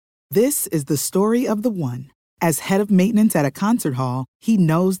This is the story of the one. As head of maintenance at a concert hall, he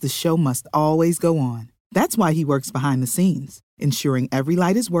knows the show must always go on. That's why he works behind the scenes, ensuring every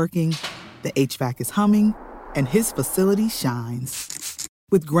light is working, the HVAC is humming, and his facility shines.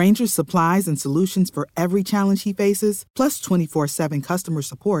 With Grainger's supplies and solutions for every challenge he faces, plus 24/7 customer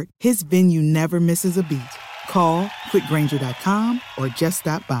support, his venue never misses a beat. Call quickgrainger.com or just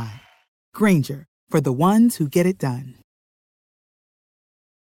stop by. Grainger, for the ones who get it done.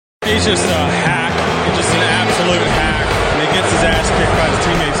 He's just a hack. He's just an absolute hack. And he gets his ass kicked by his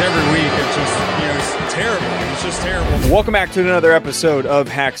teammates every week. It's just, it's terrible. It's just terrible. Welcome back to another episode of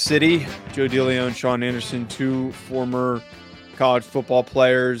Hack City. Joe DeLeon, Sean Anderson, two former college football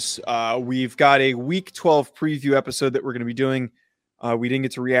players. We've got a Week 12 preview episode that we're going to be doing. We didn't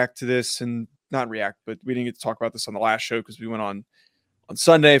get to react to this, and not react, but we didn't get to talk about this on the last show because we went on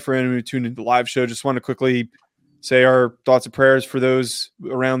Sunday. For anyone who tuned into the live show, just want to quickly say our thoughts and prayers for those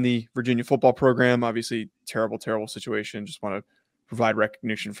around the Virginia football program. Obviously, terrible situation. Just want to provide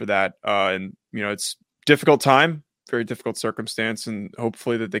recognition for that. And, you know, it's difficult time, very difficult circumstance, and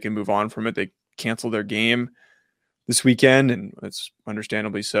hopefully that they can move on from it. They canceled their game this weekend, and it's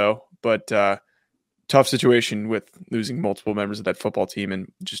understandably so. But tough situation with losing multiple members of that football team,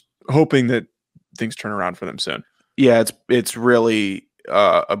 and just hoping that things turn around for them soon. Yeah, it's really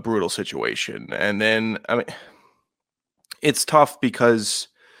a brutal situation. And then, I mean, it's tough because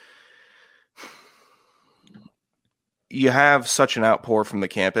you have such an outpour from the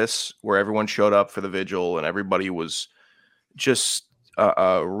campus where everyone showed up for the vigil and everybody was just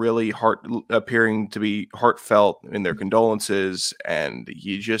really appearing to be heartfelt in their condolences. And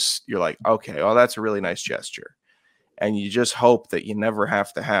you're like, okay, well, that's a really nice gesture. And you just hope that you never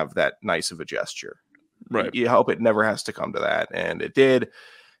have to have that nice of a gesture. Right. You hope it never has to come to that. And it did.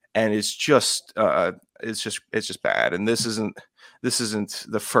 And it's just bad. And this isn't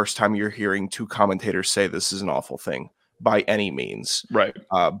the first time you're hearing two commentators say this is an awful thing by any means. Right.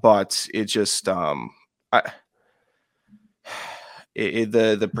 But it just, the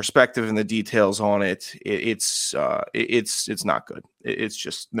perspective and the details on it's not good. It's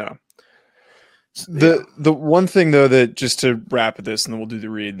just no. The one thing though, that just to wrap at this, and then we'll do the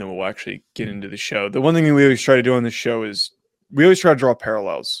read, and then we'll actually get into the show. The one thing that we always try to do on this show is we always try to draw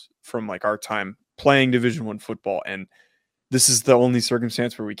parallels from like our time playing Division I football, and this is the only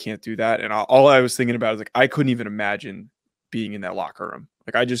circumstance where we can't do that. And all I was thinking about is like I couldn't even imagine being in that locker room.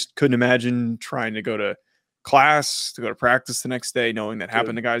 Like I just couldn't imagine trying to go to class, to go to practice the next day, knowing that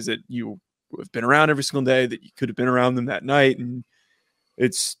happened to guys that you have been around every single day, that you could have been around them that night, and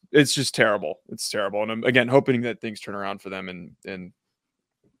it's just terrible. It's terrible. And I'm again hoping that things turn around for them and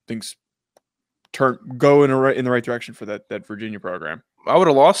things go in the right direction for that Virginia program. I would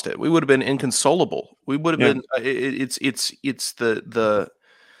have lost it. We would have been inconsolable. We would have been. It's the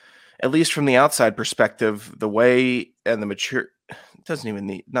at least from the outside perspective, the way and the mature. It doesn't even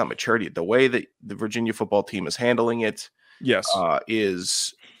need not maturity. The way that the Virginia football team is handling it, yes,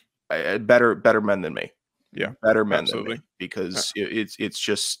 is better men than me. Yeah, better men than me, because it's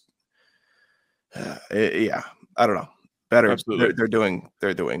just yeah. I don't know. Better. Absolutely. They're doing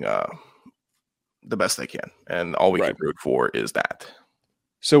the best they can, and all we can root for is that.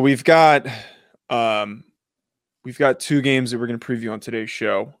 So we've got two games that we're going to preview on today's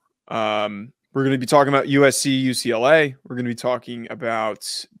show. We're going to be talking about USC, UCLA. We're going to be talking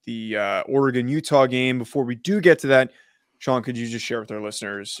about the Oregon-Utah game. Before we do get to that, Sean, could you just share with our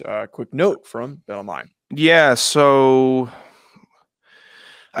listeners a quick note from BetOnline? Yeah, so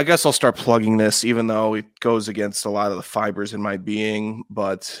I guess I'll start plugging this, even though it goes against a lot of the fibers in my being.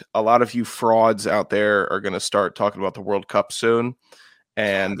 But a lot of you frauds out there are going to start talking about the World Cup soon.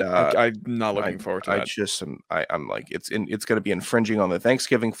 And I'm not looking forward to that. I'm like, it's going to be infringing on the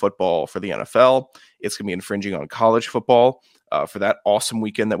Thanksgiving football for the NFL. It's going to be infringing on college football for that awesome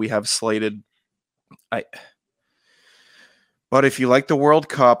weekend that we have slated. But if you like the World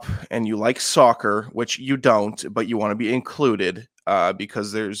Cup and you like soccer, which you don't, but you want to be included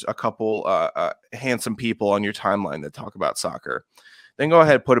because there's a couple handsome people on your timeline that talk about soccer, then go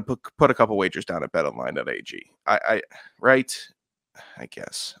ahead, put a couple wagers down at betonline.ag. I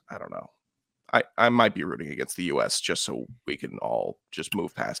guess. I don't know. I might be rooting against the U.S. just so we can all just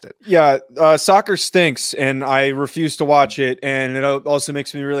move past it. Yeah, soccer stinks, and I refuse to watch it. And it also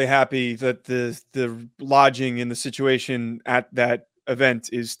makes me really happy that the lodging and the situation at that event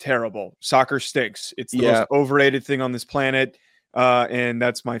is terrible. Soccer stinks. It's the most overrated thing on this planet. And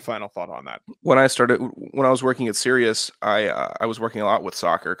that's my final thought on that. When I was working at Sirius, I was working a lot with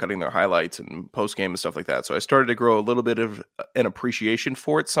soccer, cutting their highlights and post game and stuff like that. So I started to grow a little bit of an appreciation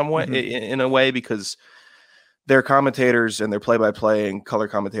for it somewhat in a way, because their commentators and their play-by-play and color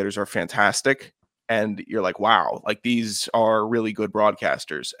commentators are fantastic. And you're like, wow, like these are really good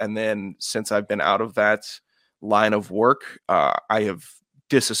broadcasters. And then since I've been out of that line of work, I have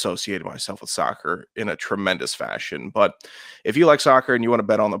disassociated myself with soccer in a tremendous fashion. But if you like soccer and you want to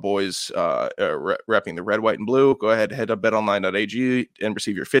bet on the boys repping the red, white, and blue, go ahead, head to betonline.ag and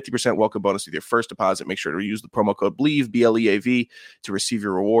receive your 50% welcome bonus with your first deposit. Make sure to use the promo code BLEAV, BLEAV, to receive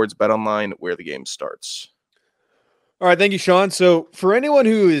your rewards. BetOnline, where the game starts. All right, thank you, Sean. So for anyone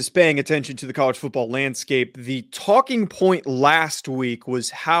who is paying attention to the college football landscape, the talking point last week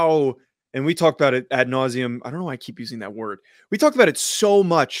was how, and we talked about it ad nauseum. I don't know why I keep using that word. We talked about it so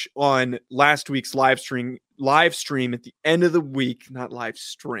much on last week's live stream at the end of the week, not live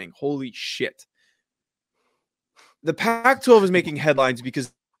string. Holy shit. The Pac-12 is making headlines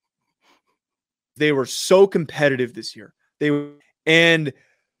because they were so competitive this year. They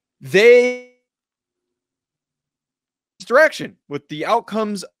direction with the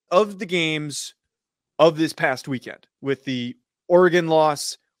outcomes of the games of this past weekend, with the Oregon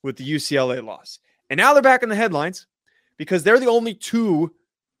loss, with the UCLA loss. And now they're back in the headlines because they're the only two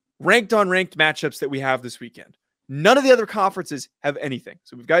ranked on ranked matchups that we have this weekend. None of the other conferences have anything.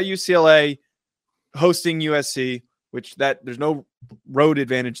 So we've got UCLA hosting USC, which there's no road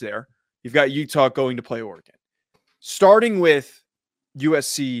advantage there. You've got Utah going to play Oregon. Starting with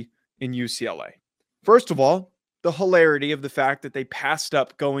USC and UCLA. First of all, the hilarity of the fact that they passed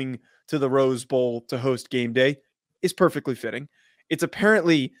up going to the Rose Bowl to host game day is perfectly fitting. It's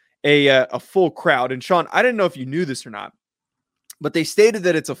apparently a full crowd. And Sean, I didn't know if you knew this or not, but they stated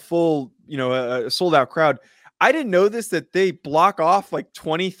that it's a full, a sold out crowd. I didn't know this, that they block off like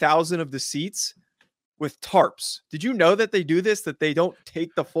 20,000 of the seats with tarps. Did you know that they do this, that they don't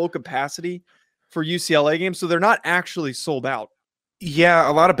take the full capacity for UCLA games? So they're not actually sold out. Yeah,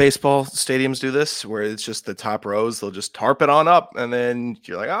 a lot of baseball stadiums do this, where it's just the top rows. They'll just tarp it on up, and then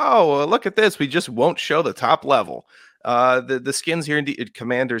you're like, oh, well, look at this. We just won't show the top level. The Skins here,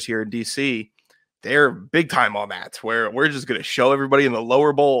 Commanders here in DC, they're big time on that, where we're just going to show everybody in the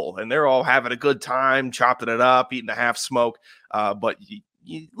lower bowl, and they're all having a good time, chopping it up, eating a half smoke. But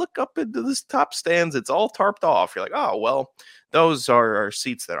you look up into this top stands, it's all tarped off. You're like, oh, well, those are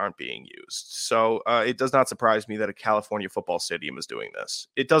seats that aren't being used. So it does not surprise me that a California football stadium is doing this.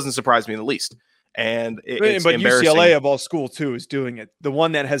 It doesn't surprise me in the least. And it's but embarrassing. UCLA of all school too is doing it. The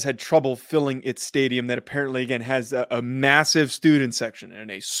one that has had trouble filling its stadium, that apparently again has a massive student section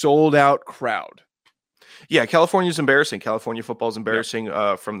and a sold out crowd. Yeah, California's embarrassing. California football is embarrassing.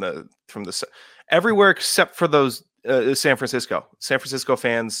 From the everywhere except for those San Francisco. San Francisco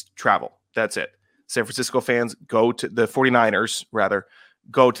fans travel. That's it. San Francisco fans go to the 49ers,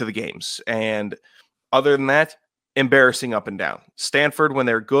 go to the games. And other than that, embarrassing up and down. Stanford, when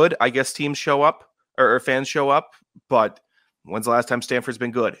they're good, I guess teams show up or fans show up. But when's the last time Stanford's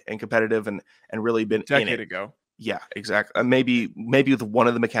been good and competitive and really been decade in it? Ago? Yeah, exactly. Maybe with one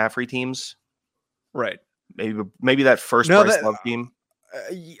of the McCaffrey teams. Right. Maybe that first Bryce Love team.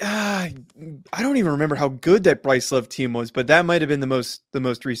 I don't even remember how good that Bryce Love team was, but that might have been the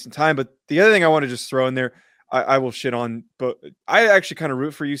most recent time. But the other thing I want to just throw in there, I will shit on, but I actually kind of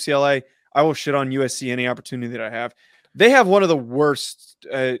root for UCLA. I will shit on USC any opportunity that I have. They have one of the worst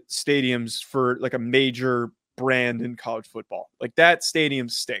stadiums for like a major brand in college football. Like that stadium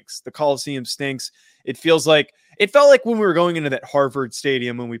stinks. The Coliseum stinks. It felt like when we were going into that Harvard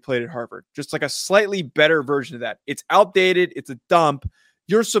stadium when we played at Harvard, just like a slightly better version of that. It's outdated. It's a dump.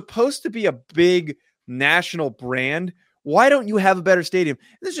 You're supposed to be a big national brand. Why don't you have a better stadium?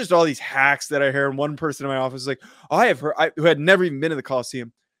 There's just all these hacks that I hear. And one person in my office is like, oh, I have heard, who had never even been to the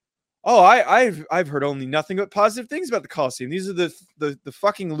Coliseum. Oh, I've heard only nothing but positive things about the Coliseum. These are the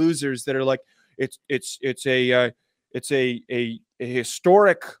fucking losers that are like, it's a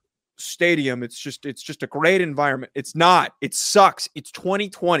historic stadium. It's just a great environment. It's not. It sucks. It's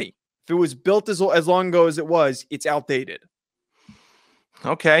 2020. If it was built as long ago as it was, it's outdated.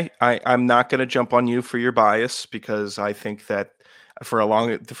 Okay, I'm not going to jump on you for your bias, because I think that for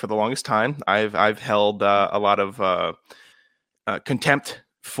the longest time I've held a lot of contempt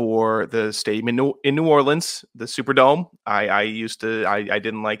for the stadium in New Orleans, the Superdome. I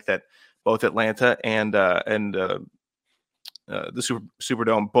didn't like that both Atlanta and the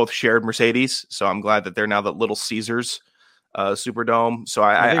Superdome both shared Mercedes. So I'm glad that they're now the Little Caesars Superdome. So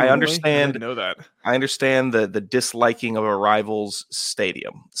I understand. I didn't know that. I understand the disliking of a rival's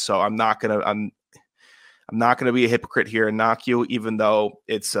stadium. So I'm not gonna be a hypocrite here and knock you, even though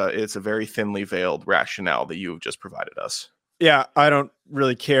it's a very thinly veiled rationale that you have just provided us. Yeah, I don't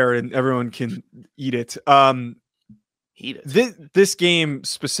really care, and everyone can eat it. Eat it. This game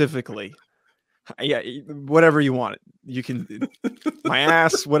specifically, Yeah, whatever you want. You can my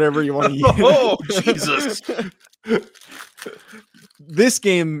ass, whatever you want to use. Oh, Jesus. This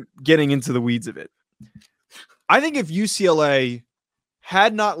game, getting into the weeds of it, I think if UCLA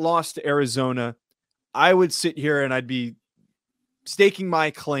had not lost to Arizona, I would sit here and I'd be staking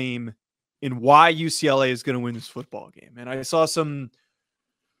my claim in why UCLA is going to win this football game. And I saw some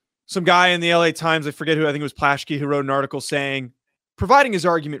guy in the LA Times, I forget who, I think it was Plaschke, who wrote an article providing his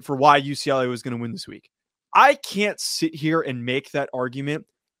argument for why UCLA was going to win this week. I can't sit here and make that argument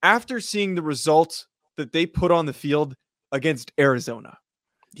after seeing the results that they put on the field against Arizona.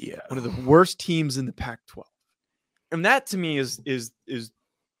 Yeah. One of the worst teams in the Pac-12. And that to me is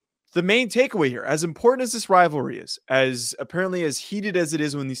the main takeaway here. As important as this rivalry is, as apparently as heated as it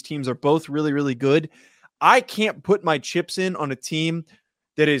is when these teams are both really, really good, I can't put my chips in on a team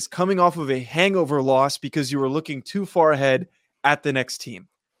that is coming off of a hangover loss because you were looking too far ahead at the next team.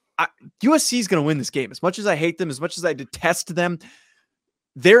 USC is going to win this game. As much as I hate them, as much as I detest them,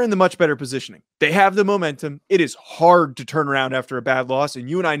 they're in the much better positioning. They have the momentum. It is hard to turn around after a bad loss, and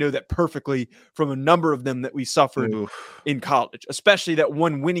you and I know that perfectly from a number of them that we suffered in college, especially that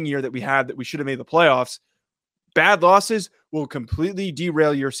one winning year that we had that we should have made the playoffs. Bad losses will completely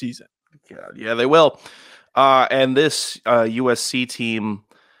derail your season. Yeah, they will. And this USC team,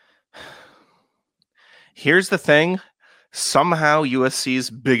 here's the thing. Somehow USC's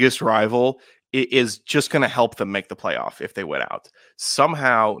biggest rival is just going to help them make the playoff if they win out.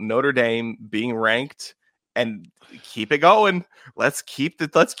 Somehow Notre Dame being ranked and keep it going. Let's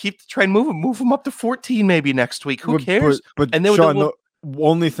try and move them up to 14 maybe next week. Who cares? But and then Sean, the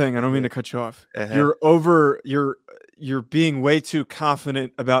only thing, I don't mean to cut you off. You're being way too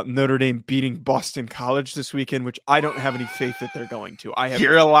confident about Notre Dame beating Boston College this weekend, which I don't have any faith that they're going to.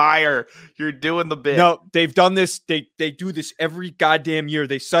 You're a liar. You're doing the bit. No, they've done this. They do this every goddamn year.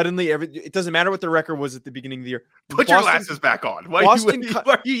 They suddenly it doesn't matter what the record was at the beginning of the year. Put your glasses back on. Why are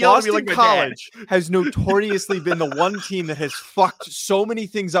you yelling at me like my College dad? has notoriously been the one team that has fucked so many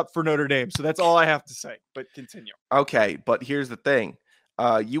things up for Notre Dame. So that's all I have to say. But continue. Okay, but here's the thing.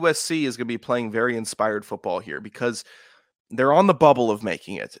 USC is going to be playing very inspired football here because they're on the bubble of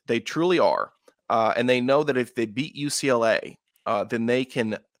making it. They truly are. And they know that if they beat UCLA, then they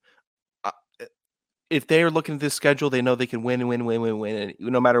can, if they are looking at this schedule, they know they can win. And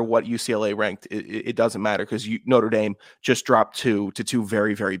no matter what UCLA ranked, it doesn't matter because Notre Dame just dropped to two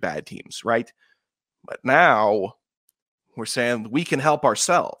very, very bad teams, right? But now we're saying we can help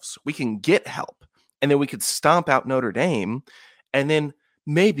ourselves. We can get help. And then we could stomp out Notre Dame. And then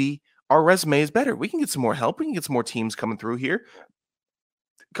maybe our resume is better. We can get some more help. We can get some more teams coming through here.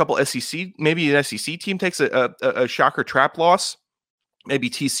 A couple SEC, maybe an SEC team takes a shocker trap loss. Maybe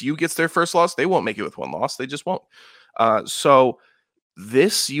TCU gets their first loss. They won't make it with one loss. They just won't. So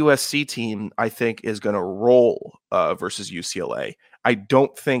this USC team, I think, is going to roll versus UCLA. I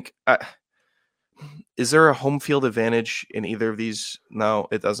don't think is there a home field advantage in either of these? No,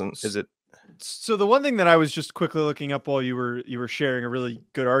 it doesn't. Is it? So the one thing that I was just quickly looking up while you were sharing a really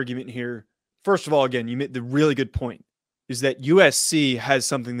good argument here. First of all, again, you made the really good point is that USC has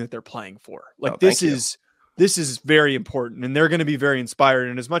something that they're playing for. Like this is very important and they're going to be very inspired.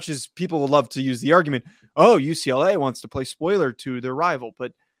 And as much as people will love to use the argument, oh, UCLA wants to play spoiler to their rival,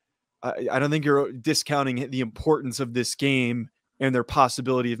 but I don't think you're discounting the importance of this game and their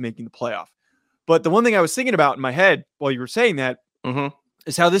possibility of making the playoff. But the one thing I was thinking about in my head while you were saying that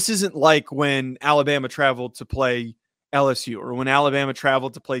is how this isn't like when Alabama traveled to play LSU or when Alabama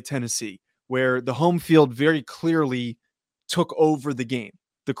traveled to play Tennessee, where the home field very clearly took over the game.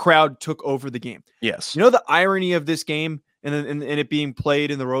 The crowd took over the game. Yes. You know the irony of this game and it being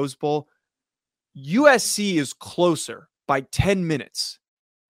played in the Rose Bowl? USC is closer by 10 minutes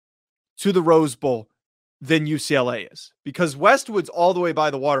to the Rose Bowl than UCLA is because Westwood's all the way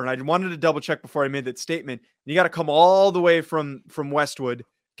by the water. And I wanted to double check before I made that statement. You got to come all the way from Westwood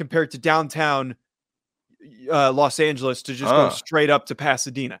compared to downtown Los Angeles to just go straight up to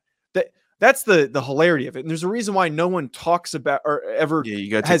Pasadena. That's the hilarity of it. And there's a reason why no one talks about or ever. Yeah, you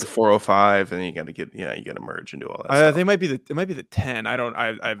got to take the 405 and you got to you got to merge and do all that. I think it might be the 10.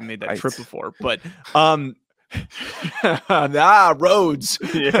 I've made that trip before, but roads.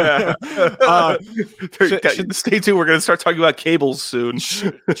 Yeah. Stay tuned. We're going to start talking about cables soon.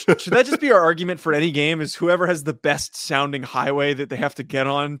 Should that just be our argument for any game? Is whoever has the best sounding highway that they have to get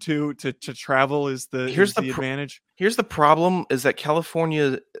on to travel is the advantage? Here's the problem: is that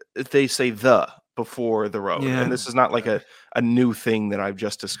California, they say the before the road, and this is not like a new thing that I've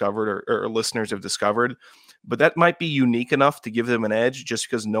just discovered or listeners have discovered, but that might be unique enough to give them an edge just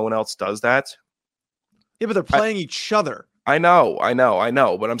because no one else does that. Yeah, but they're playing each other. I know,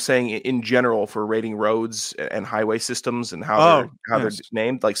 but I'm saying in general for rating roads and highway systems and how they're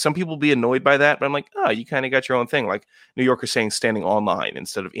named. Like some people be annoyed by that, but I'm like, oh, you kind of got your own thing. Like New Yorkers saying standing online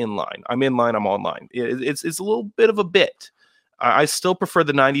instead of in line. I'm in line, I'm online. It's a little bit of a bit. I still prefer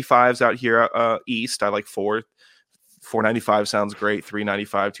the 95s out here east. I like 495 sounds great.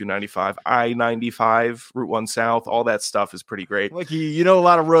 395, 295, I-95, Route 1 South, all that stuff is pretty great. Like you know a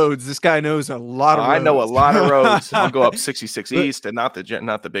lot of roads. This guy knows a lot of roads. I know a lot of roads. I'll go up 66 East and not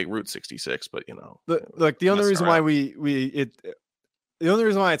the big Route 66, but you know. The only reason why the only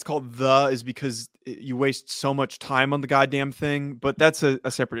reason why it's called is because you waste so much time on the goddamn thing, but that's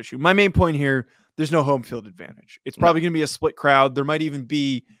a separate issue. My main point here, there's no home field advantage. It's probably going to be a split crowd. There might even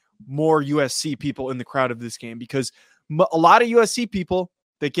be more USC people in the crowd of this game because a lot of USC people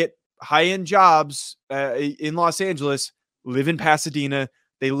that get high-end jobs in Los Angeles live in Pasadena.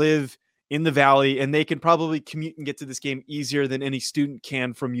 They live in the Valley, and they can probably commute and get to this game easier than any student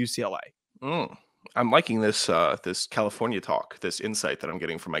can from UCLA. I'm liking this this California talk, this insight that I'm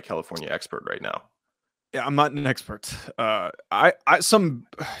getting from my California expert right now. Yeah, I'm not an expert. Some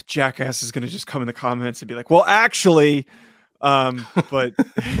jackass is going to just come in the comments and be like, well, actually, but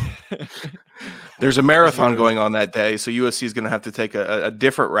there's a marathon going on that day, so USC is going to have to take a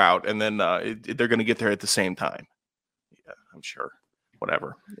different route, and then they're going to get there at the same time. Yeah, I'm sure.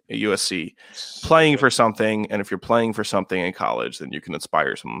 Whatever. USC playing for something, and if you're playing for something in college, then you can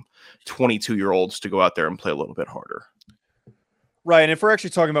inspire some 22-year-olds to go out there and play a little bit harder. Right, and if we're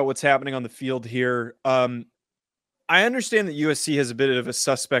actually talking about what's happening on the field here, I understand that USC has a bit of a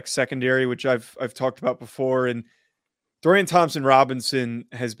suspect secondary, which I've talked about before, and Dorian Thompson-Robinson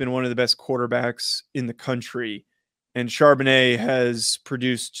has been one of the best quarterbacks in the country, and Charbonnet has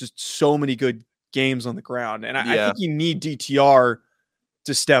produced just so many good games on the ground. And I think you need DTR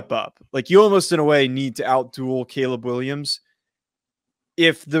to step up. Like you almost in a way need to outduel Caleb Williams.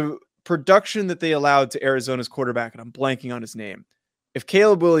 If the production that they allowed to Arizona's quarterback, and I'm blanking on his name, if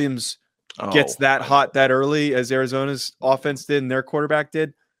Caleb Williams gets that hot that early as Arizona's offense did and their quarterback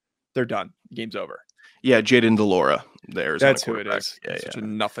did, they're done. Game's over. Yeah, Jaden DeLora. That's who it is. Yeah, such a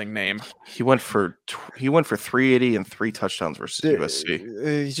nothing name. He went for 380 and 3 touchdowns versus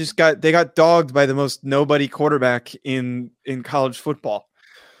USC. They got dogged by the most nobody quarterback in college football.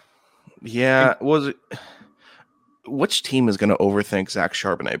 Yeah, which team is going to overthink Zach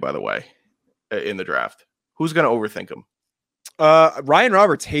Charbonnet, by the way, in the draft? Who's going to overthink him? Ryan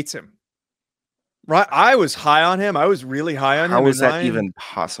Roberts hates him. I was high on him. I was really high on him. How is that even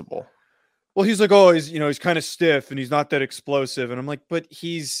possible? Well, he's like, he's kind of stiff and he's not that explosive. And I'm like, but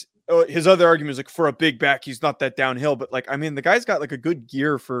his other argument is like for a big back, he's not that downhill. But like, I mean, the guy's got like a good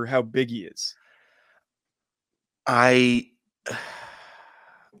gear for how big he is. I'm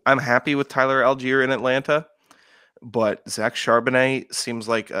happy with Tyler Algier in Atlanta, but Zach Charbonnet seems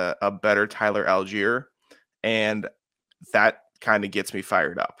like a better Tyler Algier. And that kind of gets me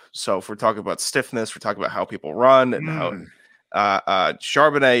fired up. So if we're talking about stiffness, we're talking about how people run and how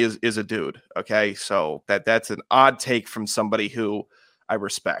Charbonnet is a dude. Okay. So that's an odd take from somebody who I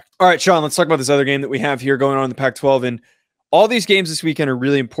respect. All right, Sean, let's talk about this other game that we have here going on in the Pac-12. And all these games this weekend are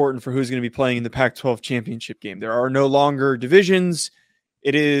really important for who's going to be playing in the Pac-12 championship game. There are no longer divisions.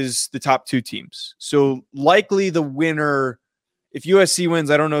 It is the top 2 teams. So likely the winner, if USC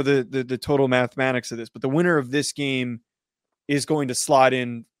wins, I don't know the total mathematics of this, but the winner of this game is going to slot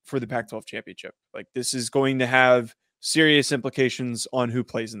in for the Pac-12 championship. Like this is going to have serious implications on who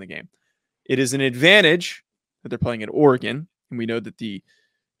plays in the game. It is an advantage that they're playing at Oregon, and we know that the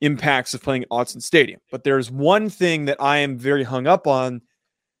impacts of playing at Autzen Stadium. But there's one thing that I am very hung up on.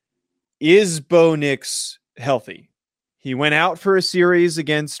 Is Bo Nix healthy? He went out for a series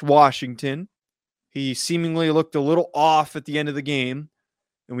against Washington. He seemingly looked a little off at the end of the game,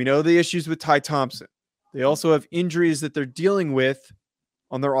 and we know the issues with Ty Thompson. They also have injuries that they're dealing with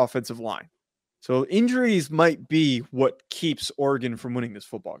on their offensive line. So injuries might be what keeps Oregon from winning this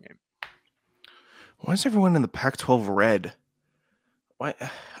football game. Why is everyone in the Pac-12 red? Why?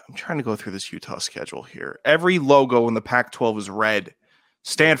 I'm trying to go through this Utah schedule here. Every logo in the Pac-12 is red.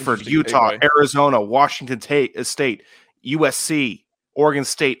 Stanford, Utah, Arizona, Washington State, USC, Oregon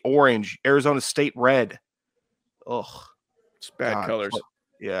State, orange, Arizona State, red. Ugh. It's bad colors.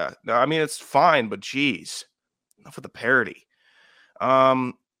 Yeah. No, I mean, it's fine, but geez. Enough with the parody.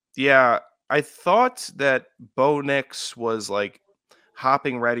 Yeah. I thought that Bo Nix was like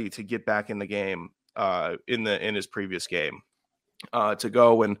hopping ready to get back in the game in his previous game to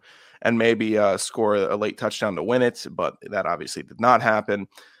go and maybe score a late touchdown to win it, but that obviously did not happen.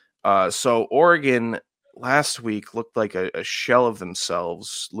 So Oregon last week looked like a shell of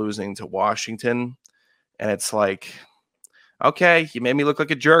themselves losing to Washington, and it's like Okay, you made me look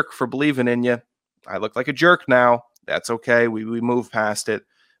like a jerk for believing in you. I look like a jerk now. That's okay. We move past it.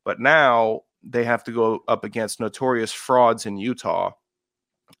 But now they have to go up against notorious frauds in Utah.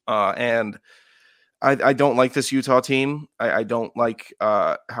 And I don't like this Utah team. I don't like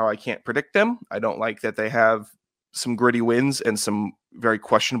how I can't predict them. I don't like that they have some gritty wins and some very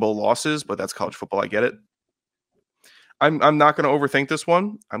questionable losses, but that's college football. I get it. I'm not going to overthink this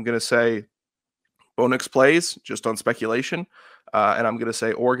one. I'm going to say Bo Nix plays just on speculation. And I'm going to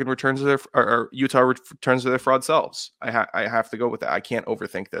say Oregon returns to or Utah returns to their fraud selves. I have to go with that. I can't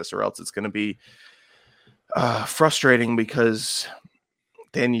overthink this, or else it's going to be frustrating, because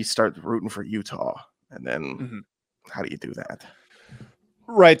then you start rooting for Utah. And then how do you do that?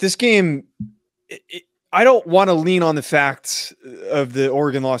 Right. This game, I don't want to lean on the fact of the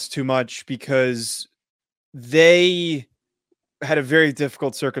Oregon loss too much, because they had a very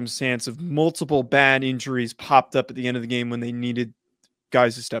difficult circumstance of multiple bad injuries popped up at the end of the game when they needed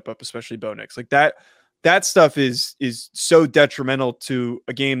guys to step up, especially Bo Nix. Like that stuff is so detrimental to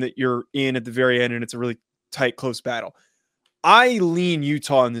a game that you're in at the very end, and it's a really tight, close battle. I lean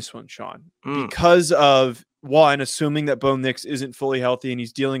Utah in this one, Sean, because of, one, assuming that Bo Nix isn't fully healthy and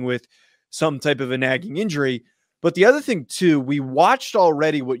he's dealing with some type of a nagging injury. But the other thing, too, we watched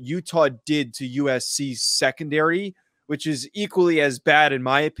already what Utah did to USC's secondary, which is equally as bad, in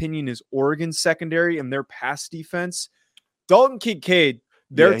my opinion, as Oregon's secondary and their pass defense. Dalton Kincaid,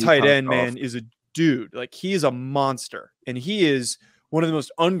 their tight end, man, is a dude. Like, he is a monster, and he is one of the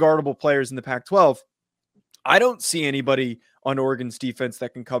most unguardable players in the Pac-12. I don't see anybody on Oregon's defense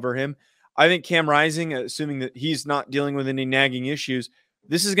that can cover him. I think Cam Rising, assuming that he's not dealing with any nagging issues,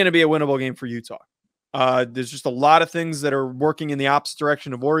 this is going to be a winnable game for Utah. There's just a lot of things that are working in the opposite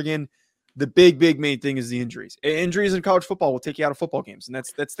direction of Oregon. The big main thing is the injuries. Injuries in college football will take you out of football games, and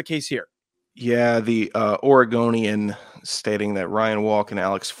that's the case here. Yeah, the Oregonian stating that Ryan Walk and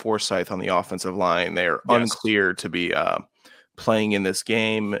Alex Forsyth on the offensive line, they're unclear to be playing in this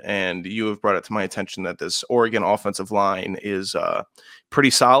game, and you have brought it to my attention that this Oregon offensive line is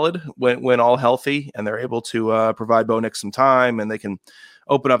pretty solid when all healthy, and they're able to provide Bo Nix some time, and they can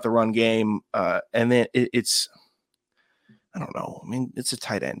open up the run game. And then it's, I don't know. I mean, it's a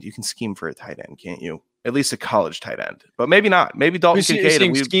tight end. You can scheme for a tight end, can't you? At least a college tight end, but maybe not. Maybe Dalton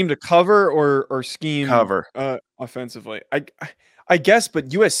Kincaid. Scheme to cover or scheme cover offensively. I guess, but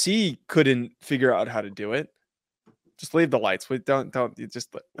USC couldn't figure out how to do it. Just leave the lights. Don't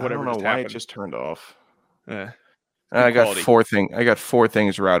just whatever. I don't know why it just turned off. I got quality. four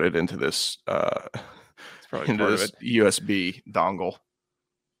things routed into this into this USB dongle.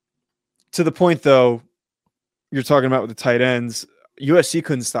 To the point, though, you're talking about with the tight ends, USC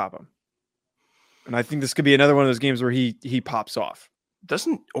couldn't stop him, and I think this could be another one of those games where he pops off.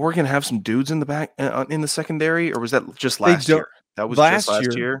 Doesn't Oregon have some dudes in the back in the secondary, or was that just last year? That was last just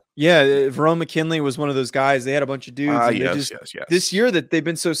last year. Yeah, Verone McKinley was one of those guys. They had a bunch of dudes. Yes. This year that they've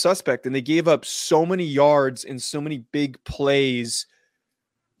been so suspect, and they gave up so many yards and so many big plays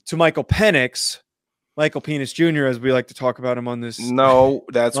to Michael Penix, Michael Penis Jr., as we like to talk about him on this. No,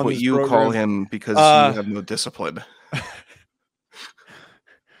 that's what you program. Call him, because you have no discipline.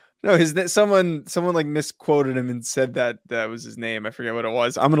 No, someone like misquoted him and said that was his name. I forget what it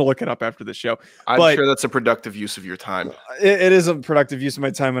was. I'm going to look it up after the show. I'm sure that's a productive use of your time. It is a productive use of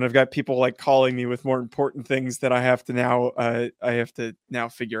my time, and I've got people like calling me with more important things that I have to now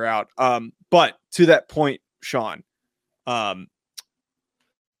figure out. But to that point, Sean,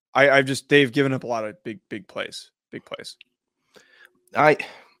 they've given up a lot of big plays.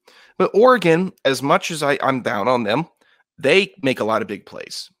 But Oregon, as much as I'm down on them, they make a lot of big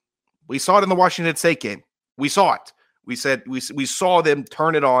plays. We saw it in the Washington State game. We saw it. We saw them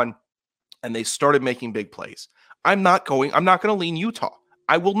turn it on, and they started making big plays. I'm not going to lean Utah.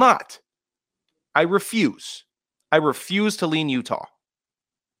 I will not. I refuse. I refuse to lean Utah.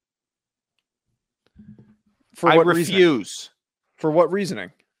 For what refuse. Reasoning? For what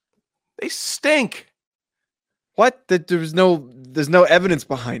reasoning? They stink. What? There's no evidence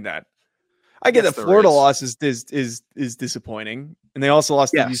behind that. I get that Florida loss is disappointing, and they also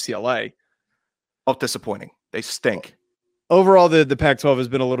lost to UCLA. Oh, disappointing. They stink. Overall, the Pac-12 has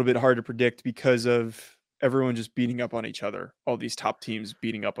been a little bit hard to predict because of everyone just beating up on each other. All these top teams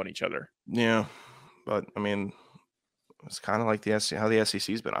beating up on each other. Yeah, but I mean, it's kind of like how the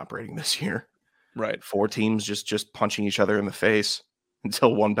SEC's been operating this year. Right. 4 teams just punching each other in the face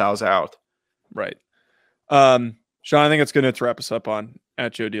until one bows out. Right. Sean, I think it's going to wrap us up on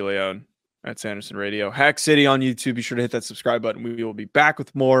at Joe DeLeon at Sanderson Radio. Hack City on YouTube. Be sure to hit that subscribe button. We will be back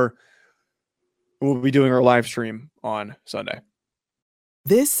with more. We'll be doing our live stream on Sunday.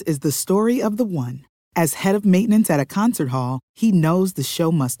 This is the story of the one. As head of maintenance at a concert hall, he knows the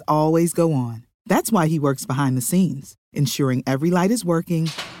show must always go on. That's why he works behind the scenes, ensuring every light is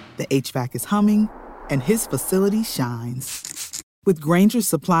working, the HVAC is humming, and his facility shines. With Grainger's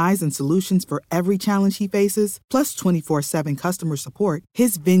supplies and solutions for every challenge he faces, plus 24/7 customer support,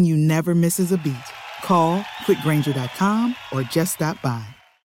 his venue never misses a beat. Call quickgrainger.com or just stop by.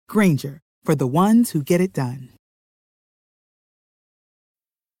 Grainger, for the ones who get it done.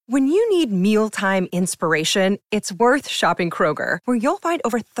 When you need mealtime inspiration, it's worth shopping Kroger, where you'll find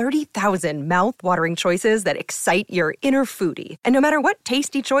over 30,000 mouth-watering choices that excite your inner foodie. And no matter what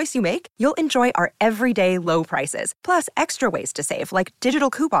tasty choice you make, you'll enjoy our everyday low prices, plus extra ways to save, like digital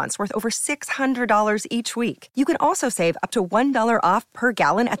coupons worth over $600 each week. You can also save up to $1 off per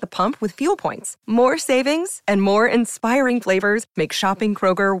gallon at the pump with fuel points. More savings and more inspiring flavors make shopping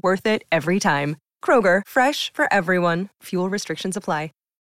Kroger worth it every time. Kroger, fresh for everyone. Fuel restrictions apply.